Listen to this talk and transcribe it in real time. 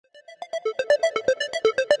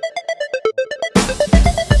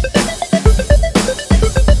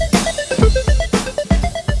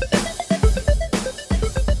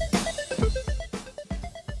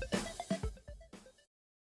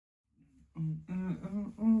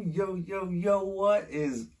Yo, what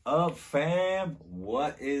is up, fam?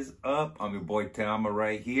 What is up? I'm your boy T.AMA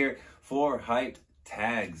right here for Hype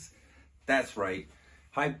Tags. That's right.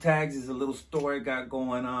 Hype Tags is a little store I got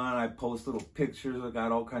going on. I post little pictures. I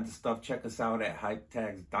got all kinds of stuff. Check us out at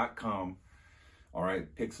hypetags.com. All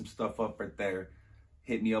right, pick some stuff up right there.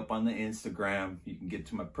 Hit me up on the Instagram. You can get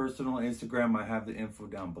to my personal Instagram. I have the info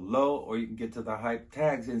down below. Or you can get to the Hype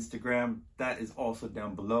Tags Instagram. That is also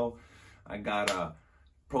down below. I got a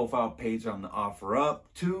profile page on the offer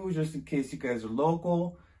up too, just in case you guys are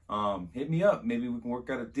local. Hit me up. Maybe we can work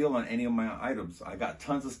out a deal on any of my items. I got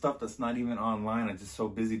tons of stuff that's not even online. I'm just so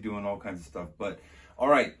busy doing all kinds of stuff. But all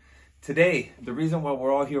right, today, the reason why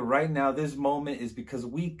we're all here right now, this moment, is because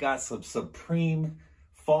we got some Supreme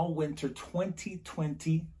Fall Winter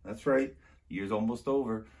 2020. That's right, year's almost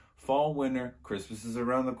over. Fall Winter, Christmas is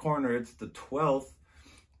around the corner. It's the 12th.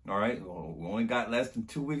 All right, well, we only got less than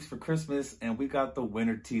 2 weeks for Christmas, and we got the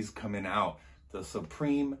winter tees coming out. The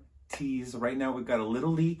Supreme tees. Right now, we got a little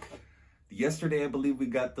leak. Yesterday, I believe we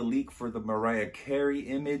got the leak for the Mariah Carey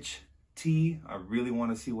image tee. I really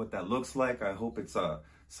want to see what that looks like. I hope it's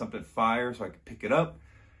something fire so I can pick it up.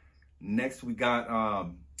 Next, we got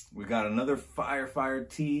another fire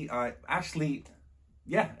tee. Actually,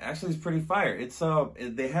 it's pretty fire. It's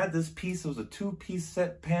they had this piece. It was a 2-piece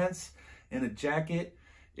set, pants and a jacket.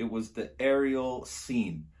 It was the aerial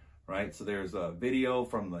scene, right? So there's a video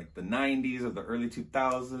from like the 90s or the early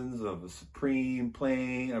 2000s of a Supreme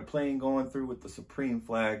plane going through with the Supreme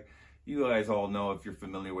flag. You guys all know if you're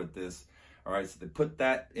familiar with this. All right, so they put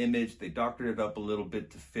that image, they doctored it up a little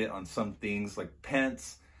bit to fit on some things like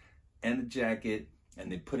pants and a jacket, and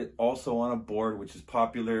they put it also on a board, which is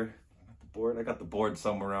popular. I got the board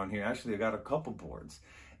somewhere around here. Actually, I got a couple boards.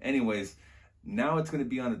 Anyways, now it's going to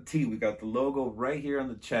be on a tee. We got the logo right here on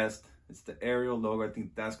the chest. It's the aerial logo. I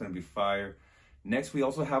think that's going to be fire. Next, we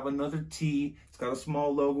also have another tee. It's got a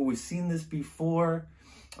small logo. We've seen this before.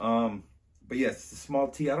 But yes, it's a small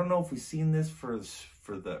tee. I don't know if we've seen this for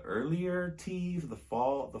the earlier tee, for the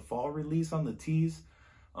fall release on the tees.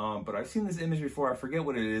 But I've seen this image before. I forget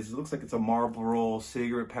what it is. It looks like it's a Marlboro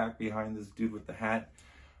cigarette pack behind this dude with the hat.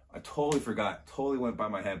 I totally forgot. Totally went by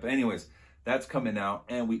my head. But anyways, that's coming out.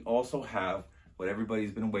 And we also have what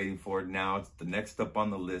everybody's been waiting for. Now it's the next up on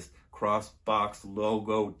the list. Crossbox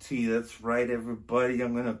logo tee. That's right, everybody.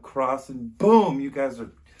 I'm going to cross and boom, you guys are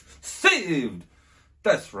saved.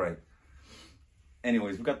 That's right.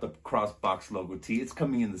 Anyways, we got the Crossbox logo tee. It's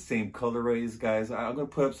coming in the same colorways, guys. I'm going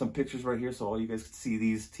to put up some pictures right here so all you guys can see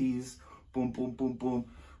these tees. Boom, boom, boom, boom.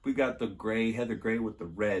 We got the gray, heather gray with the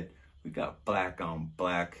red. We got black on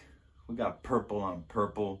black. We got purple on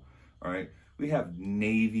purple. All right. We have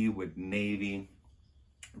navy with navy,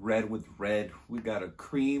 red with red. We got a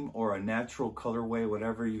cream or a natural colorway,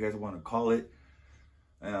 whatever you guys want to call it.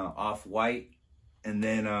 Off-white. And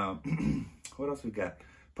then, what else we got?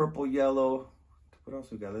 Purple, yellow. What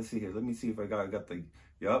else we got? Let's see here. Let me see if I got the,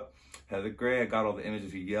 yep. Heather gray. I got all the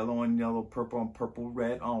images. Yellow on yellow, purple on purple,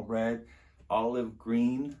 red on red, olive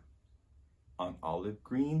green on olive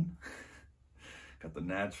green. Got the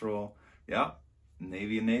natural. Yep.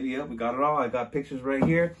 Navy and navy. Yep. We got it all. I got pictures right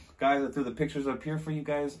here. Guys, I threw the pictures up here for you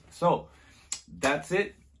guys. So that's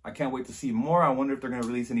it. I can't wait to see more. I wonder if they're going to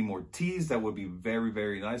release any more tees. That would be very,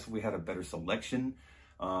 very nice if we had a better selection.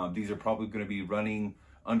 These are probably going to be running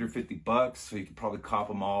under 50 bucks. So you can probably cop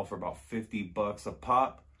them all for about 50 bucks a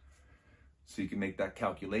pop. So you can make that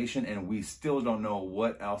calculation. And we still don't know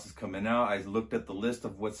what else is coming out. I looked at the list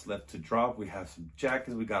of what's left to drop. We have some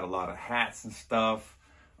jackets. We got a lot of hats and stuff.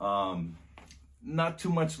 Not too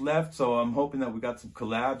much left. So I'm hoping that we got some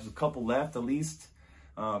collabs, a couple left at least.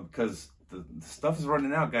 Because the stuff is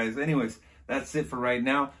running out, guys. Anyways, that's it for right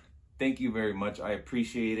now. Thank you very much. I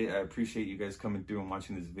appreciate it. I appreciate you guys coming through and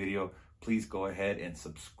watching this video. Please go ahead and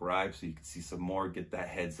subscribe so you can see some more. Get that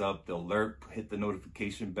heads up, the alert, hit the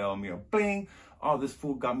notification bell, bling. Oh, this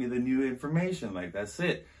fool got me the new information. Like, that's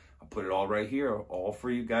it. I'll put it all right here, all for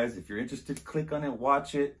you guys. If you're interested, click on it,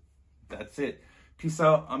 watch it. That's it. Peace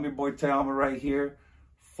out. I'm your boy T.AMA right here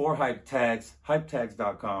for Hype Tags,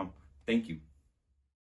 hypetags.com. Thank you.